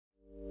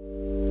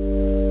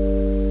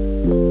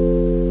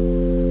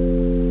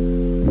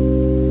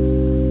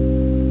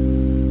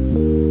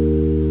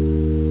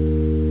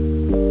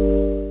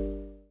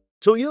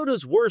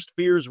Toyota's worst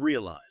fears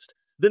realized.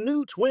 The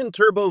new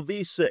twin-turbo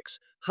V6,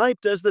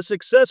 hyped as the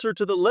successor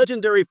to the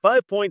legendary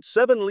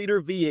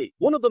 5.7-liter V8,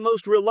 one of the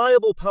most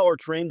reliable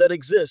powertrain that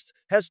exists,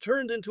 has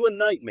turned into a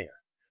nightmare.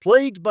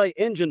 Plagued by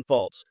engine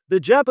faults, the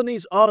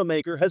Japanese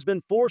automaker has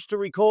been forced to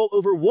recall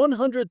over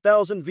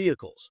 100,000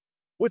 vehicles.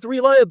 With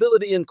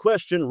reliability in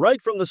question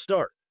right from the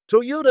start,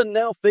 Toyota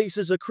now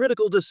faces a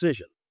critical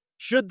decision.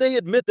 Should they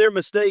admit their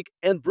mistake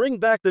and bring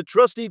back the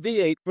trusty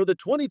V8 for the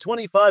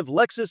 2025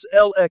 Lexus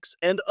LX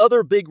and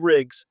other big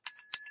rigs?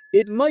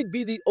 It might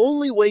be the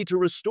only way to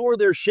restore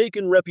their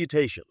shaken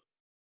reputation.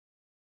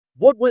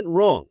 What went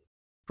wrong?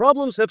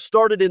 Problems have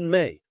started in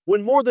May,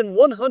 when more than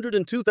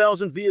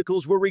 102,000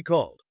 vehicles were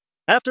recalled.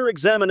 After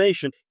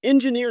examination,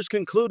 engineers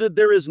concluded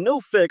there is no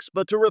fix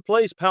but to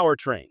replace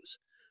powertrains.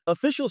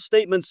 Official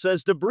statement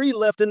says debris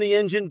left in the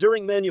engine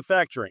during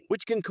manufacturing,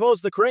 which can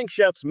cause the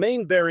crankshaft's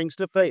main bearings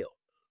to fail.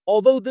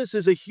 Although this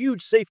is a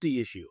huge safety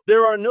issue,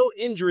 there are no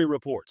injury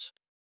reports.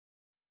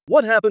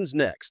 What happens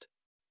next?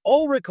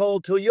 All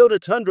recalled Toyota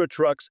Tundra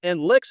trucks and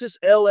Lexus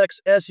LX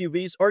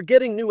SUVs are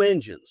getting new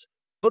engines.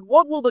 But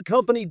what will the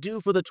company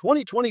do for the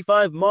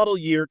 2025 model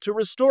year to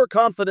restore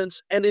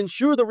confidence and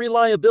ensure the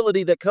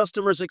reliability that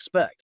customers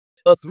expect?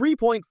 A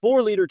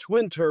 3.4-liter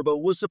twin-turbo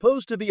was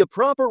supposed to be a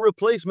proper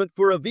replacement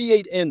for a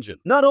V8 engine,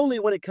 not only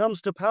when it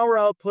comes to power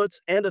outputs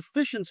and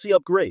efficiency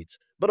upgrades,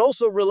 but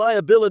also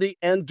reliability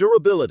and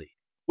durability.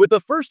 With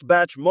the first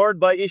batch marred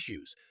by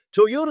issues,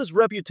 Toyota's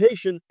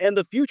reputation and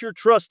the future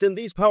trust in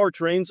these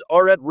powertrains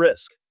are at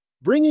risk.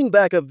 Bringing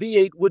back a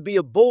V8 would be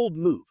a bold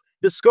move,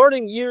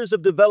 discarding years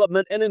of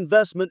development and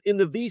investment in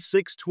the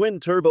V6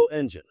 twin-turbo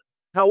engine.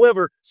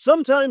 However,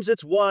 sometimes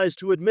it's wise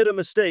to admit a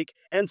mistake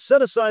and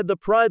set aside the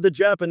pride the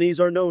Japanese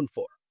are known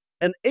for.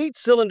 An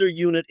 8-cylinder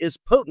unit is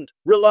potent,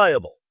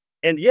 reliable,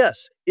 and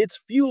yes, it's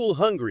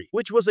fuel-hungry,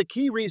 which was a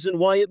key reason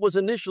why it was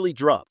initially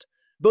dropped.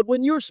 But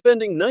when you're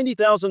spending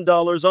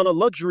 $90,000 on a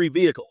luxury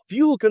vehicle,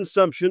 fuel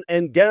consumption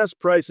and gas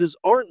prices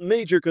aren't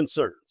major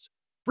concerns.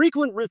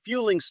 Frequent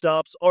refueling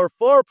stops are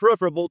far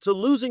preferable to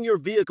losing your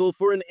vehicle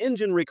for an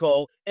engine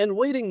recall and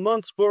waiting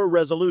months for a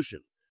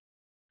resolution.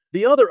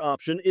 The other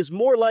option is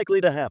more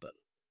likely to happen.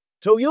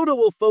 Toyota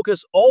will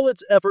focus all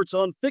its efforts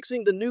on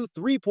fixing the new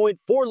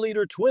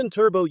 3.4-liter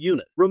twin-turbo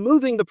unit,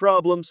 removing the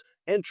problems,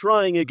 and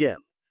trying again.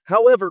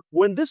 However,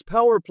 when this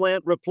power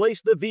plant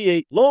replaced the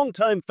V8,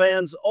 longtime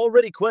fans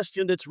already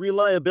questioned its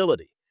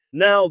reliability.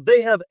 Now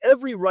they have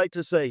every right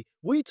to say,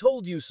 "We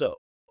told you so."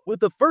 With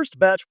the first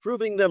batch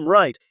proving them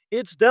right,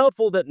 it's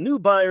doubtful that new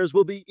buyers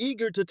will be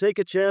eager to take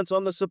a chance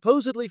on the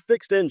supposedly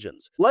fixed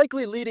engines,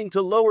 likely leading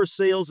to lower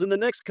sales in the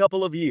next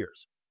couple of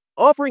years.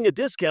 Offering a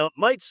discount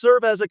might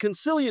serve as a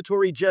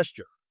conciliatory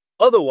gesture.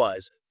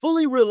 Otherwise,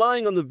 fully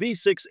relying on the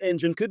V6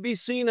 engine could be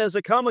seen as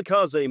a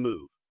kamikaze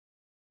move.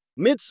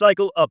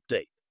 Mid-cycle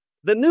update.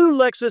 The new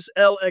Lexus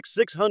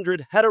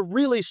LX600 had a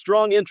really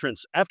strong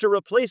entrance after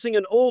replacing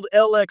an old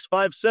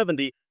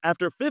LX570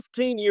 after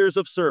 15 years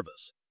of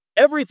service.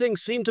 Everything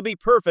seemed to be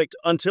perfect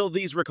until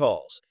these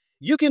recalls.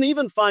 You can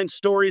even find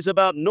stories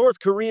about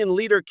North Korean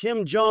leader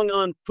Kim Jong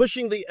Un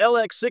pushing the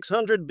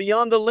LX600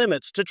 beyond the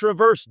limits to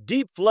traverse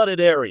deep flooded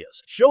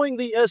areas, showing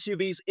the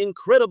SUV's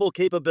incredible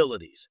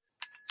capabilities.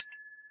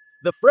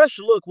 The fresh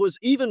look was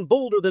even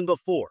bolder than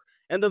before,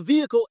 and the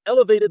vehicle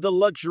elevated the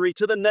luxury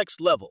to the next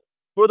level.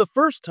 For the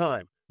first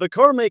time, the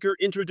carmaker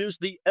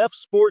introduced the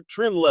F-Sport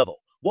trim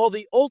level, while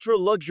the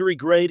ultra-luxury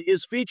grade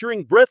is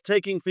featuring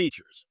breathtaking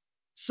features.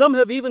 Some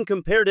have even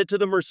compared it to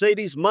the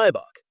Mercedes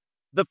Maybach.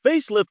 The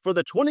facelift for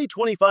the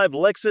 2025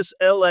 Lexus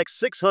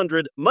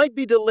LX600 might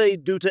be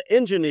delayed due to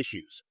engine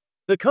issues.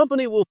 The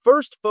company will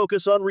first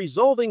focus on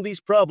resolving these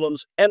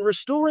problems and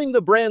restoring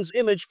the brand's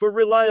image for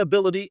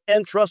reliability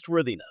and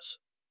trustworthiness.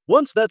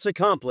 Once that's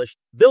accomplished,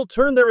 they'll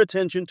turn their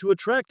attention to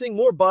attracting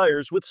more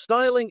buyers with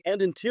styling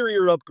and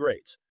interior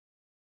upgrades.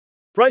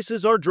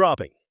 Prices are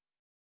dropping.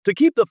 To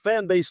keep the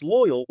fanbase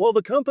loyal while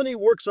the company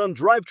works on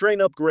drivetrain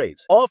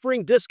upgrades,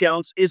 offering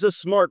discounts is a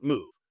smart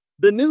move.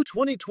 The new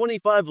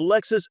 2025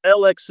 Lexus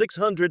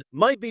LX600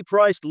 might be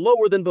priced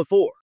lower than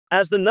before,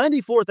 as the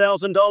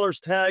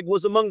 $94,000 tag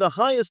was among the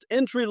highest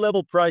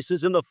entry-level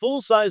prices in the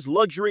full-size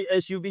luxury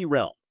SUV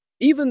realm.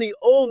 Even the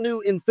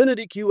all-new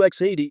Infiniti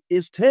QX80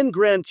 is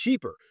 $10,000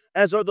 cheaper,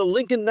 as are the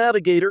Lincoln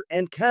Navigator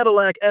and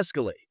Cadillac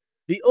Escalade.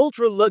 The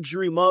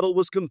ultra-luxury model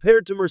was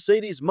compared to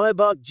Mercedes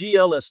Maybach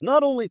GLS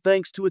not only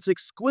thanks to its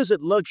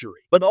exquisite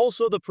luxury, but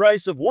also the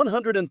price of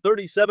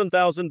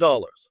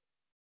 $137,000.